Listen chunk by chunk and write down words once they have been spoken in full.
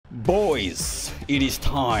Boys, it is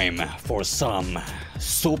time for some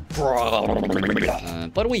Supra.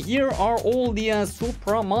 By the way, here are all the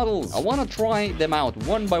Supra models. I want to try them out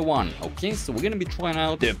one by one. Okay, so we're gonna be trying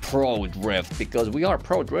out the Pro Drift because we are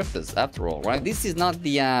Pro Drifters after all, right? This is not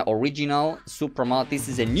the original Supra Mod. This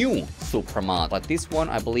is a new Supra Mod, but this one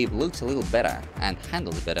I believe looks a little better and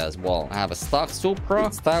handles better as well. I have a stock Supra.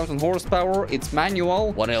 It's 1000 horsepower. It's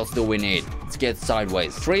manual. What else do we need? Let's get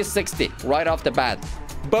sideways. 360 right off the bat.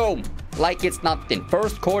 Boom! Like it's nothing.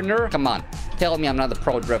 First corner. Come on. Tell me I'm not a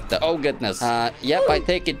pro drifter. Oh, goodness. Yep, I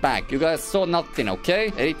take it back. You guys saw nothing,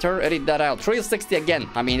 okay? Editor, edit that out. 360 again.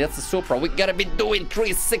 I mean, that's a Supra. We gotta be doing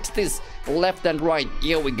 360s left and right.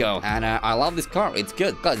 Here we go. And I love this car. It's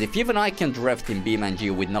good. Guys, if even I can drift in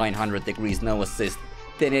BeamNG with 900 degrees, no assist,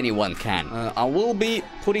 then anyone can. I will be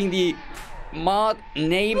putting the mod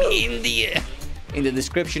name in the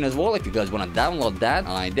description as well. If you guys want to download that,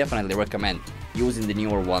 I definitely recommend using the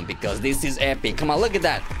newer one because this is epic. Come on, look at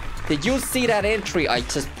that. Did you see that entry I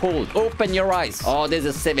just pulled? Open your eyes. Oh, there's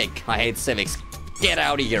a Civic. I hate Civics. Get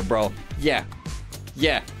out of here, bro. Yeah.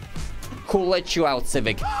 Who let you out,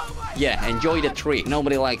 Civic? Yeah, enjoy the tree.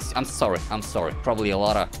 Nobody likes... I'm sorry. Probably a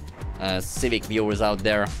lot of Civic viewers out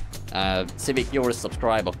there. Civic viewers,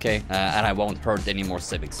 subscribe, okay? And I won't hurt any more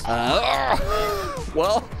Civics.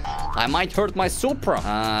 Well, I might hurt my Supra.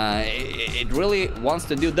 It really wants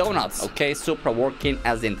to do donuts. Okay, Supra working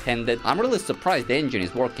as intended. I'm really surprised the engine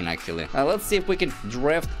is working, actually. Let's see if we can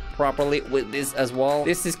drift properly with this as well.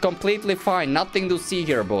 This is completely fine. Nothing to see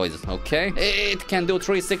here, boys. Okay? It can do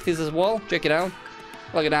 360s as well. Check it out.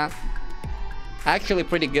 Look at that. Actually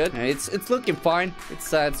pretty good. It's looking fine.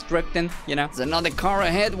 It's drifting, you know. There's another car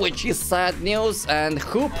ahead, which is sad news. And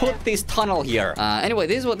who put this tunnel here? Anyway,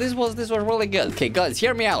 this was really good. Okay, guys,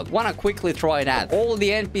 hear me out. Wanna quickly try that. All the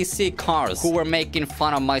NPC cars who were making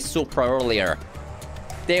fun of my Supra earlier.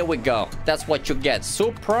 There we go. That's what you get.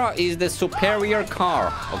 Supra is the superior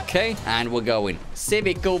car, okay? And we're going.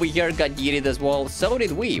 Civic over here got yeeted as well. So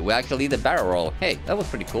did we. We actually did a barrel roll. Hey, that was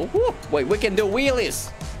pretty cool. Woo. Wait, we can do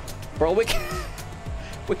wheelies. Bro, we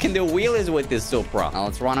can do wheelies with this Supra. Now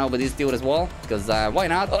let's run over this dude as well, because why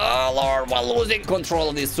not? Oh lord, we're losing control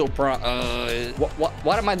of this Supra.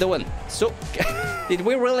 What am I doing? So, did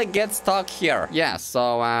we really get stuck here? Yeah,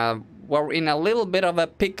 so we're in a little bit of a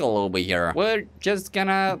pickle over here. We're just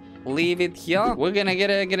gonna leave it here. We're gonna get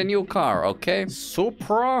a new car, okay?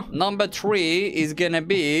 Supra number 3 is gonna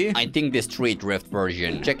be, I think, the street drift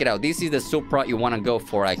version. Check it out. This is the Supra you wanna go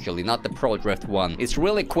for, actually, not the pro drift one. It's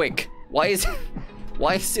really quick. Why is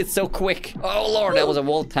it so quick? Oh lord, that was a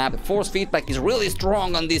wall tap. Force feedback is really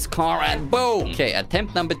strong on this car, and boom! Okay,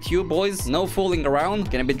 attempt number 2, boys. No fooling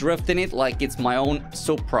around. Gonna be drifting it like it's my own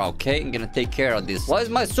Supra, okay? I'm gonna take care of this. Why is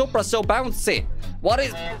my Supra so bouncy? What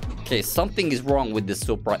is... Okay, something is wrong with the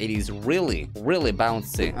Supra. It is really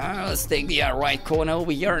bouncy. Let's take the right corner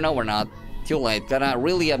over here. No, we're not. Too late. Gotta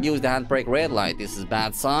really abuse the handbrake red light. This is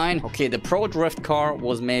bad sign. Okay, the Pro Drift car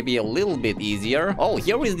was maybe a little bit easier. Oh,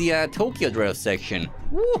 here is the Tokyo Drift section.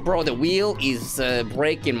 Woo, bro, the wheel is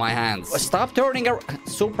breaking my hands. Stop turning around.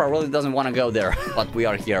 Supra really doesn't want to go there. But we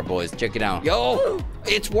are here, boys. Check it out. Yo,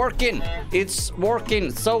 it's working. It's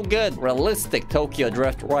working so good. Realistic Tokyo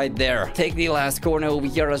Drift right there. Take the last corner over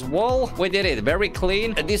here as well. We did it. Very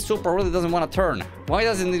clean. This Supra really doesn't want to turn. Why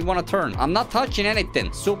doesn't it want to turn? I'm not touching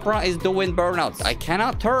anything. Supra is doing burnouts. I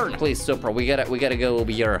cannot turn. Please, Supra, we gotta go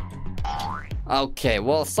over here. Okay,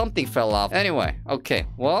 well, something fell off. Anyway, okay,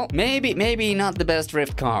 well, maybe not the best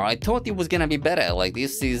drift car. I thought it was gonna be better. Like,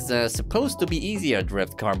 this is supposed to be easier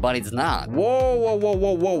drift car, but it's not. Whoa.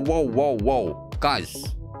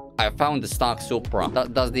 Guys, I found the stock Supra.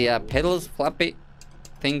 Does the pedals flappy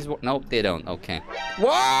things work? Nope, they don't. Okay.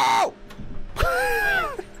 Whoa!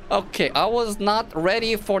 Okay, I was not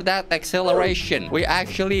ready for that acceleration. We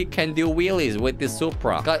actually can do wheelies with the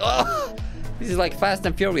Supra. Guys, oh! This is like Fast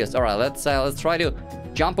and Furious. All right, let's try to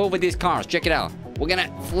jump over these cars. Check it out. We're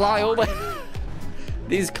gonna fly over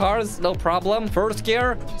these cars, no problem. First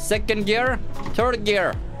gear, second gear, third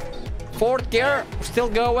gear, fourth gear. Still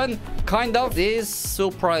going, kind of. This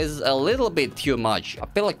Supra is a little bit too much. I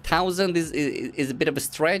feel like 1000 is a bit of a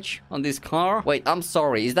stretch on this car. Wait, I'm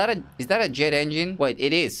sorry. Is that a jet engine? Wait,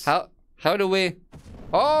 it is. How do we?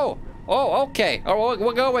 Oh, okay. Oh,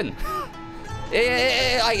 we're going.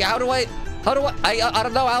 How do I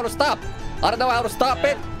don't know how to stop. I don't know how to stop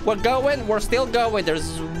it. We're going. We're still going.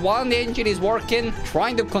 There's one engine is working.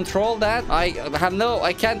 Trying to control that.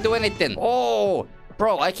 I can't do anything. Oh,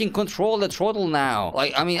 bro, I can control the throttle now.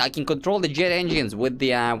 I mean, I can control the jet engines with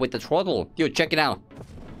the throttle. Dude, check it out.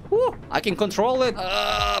 Whew, I can control it,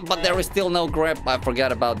 but there is still no grip. I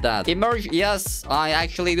forgot about that. Yes, I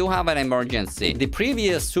actually do have an emergency. The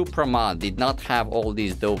previous Supra Mod did not have all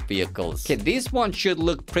these dope vehicles. Okay, this one should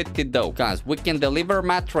look pretty dope. Guys, we can deliver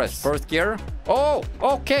mattress. First gear. Oh,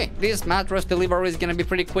 okay. This mattress delivery is gonna be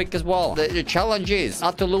pretty quick as well. The challenge is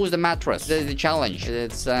not to lose the mattress. This is the challenge.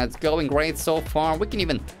 It's going great so far. We can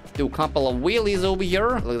even do a couple of wheelies over here.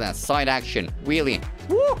 Look at that side action. Wheelie.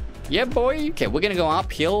 Woo! Yeah, boy. Okay, we're gonna go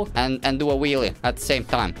uphill and do a wheelie at the same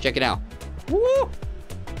time. Check it out. Woo!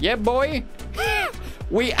 Yeah, boy.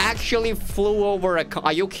 We actually flew over a car.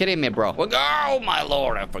 Are you kidding me, bro? Oh, my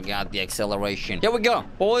lord. I forgot the acceleration. Here we go.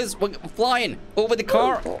 Boys, we're flying over the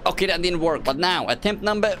car. Okay, that didn't work. But now, attempt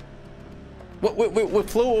number... We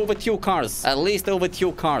flew over 2 cars. At least over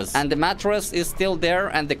 2 cars. And the mattress is still there.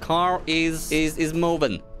 And the car is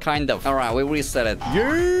moving. Kind of. All right, we reset it.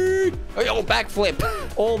 Yeet! Oh, backflip.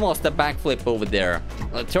 Almost a backflip over there.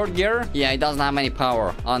 Third gear? Yeah, it doesn't have any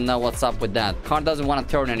power. I don't know what's up with that. Car doesn't want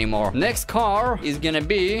to turn anymore. Next car is gonna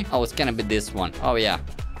be... Oh, it's gonna be this one. Oh, yeah.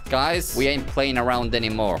 Guys, we ain't playing around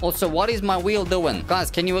anymore. Also, what is my wheel doing?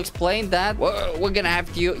 Guys, can you explain that? We're gonna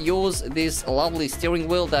have to use this lovely steering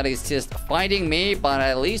wheel that is just fighting me, but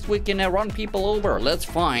at least we can run people over. Let's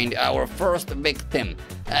find our first victim.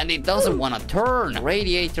 And it doesn't want to turn.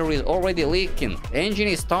 Radiator is already leaking. Engine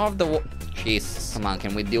is starved. Jesus, come on,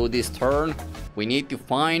 can we do this turn? We need to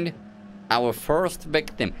find our first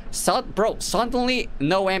victim. Bro, suddenly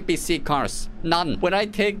no NPC cars. None. When I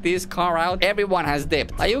take this car out, everyone has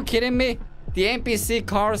dipped. Are you kidding me? The NPC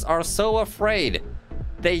cars are so afraid.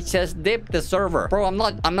 They just dipped the server. Bro,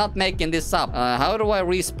 I'm not making this up. How do I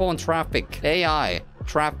respawn traffic? AI.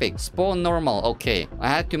 Traffic. Spawn normal. Okay. I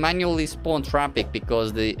had to manually spawn traffic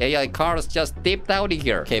because the AI cars just dipped out of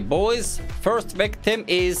here. Okay, boys. First victim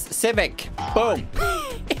is Civic. Boom.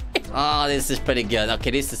 Oh, this is pretty good.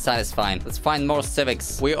 Okay, this is satisfying. Let's find more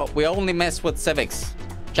Civics. We only mess with Civics.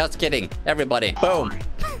 Just kidding. Everybody. Boom.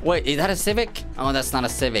 Wait, is that a Civic? Oh, that's not a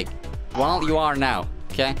Civic. Well, you are now.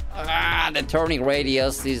 Okay. The turning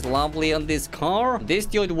radius is lovely on this car. This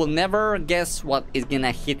dude will never guess what is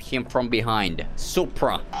gonna hit him from behind.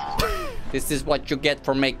 Supra. This is what you get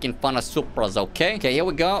for making fun of Supras, okay? Okay, here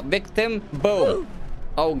we go. Victim. Boom.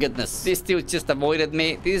 Oh, goodness. This dude just avoided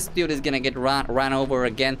me. This dude is gonna get ran over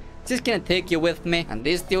again. Just gonna take you with me. And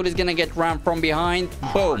this dude is gonna get rammed from behind.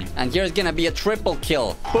 Boom. And here's gonna be a triple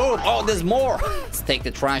kill. Boom. Oh, there's more. Let's take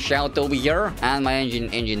the trash out over here. And my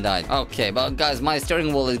engine died. Okay, but guys, my steering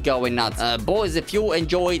wheel is going nuts. Boys, if you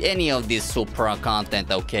enjoyed any of this Supra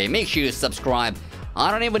content, okay, make sure you subscribe.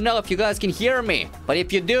 I don't even know if you guys can hear me. But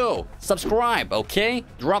if you do, subscribe, okay?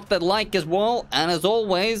 Drop that like as well. And as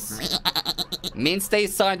always, stay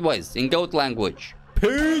sideways in goat language.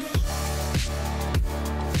 Peace.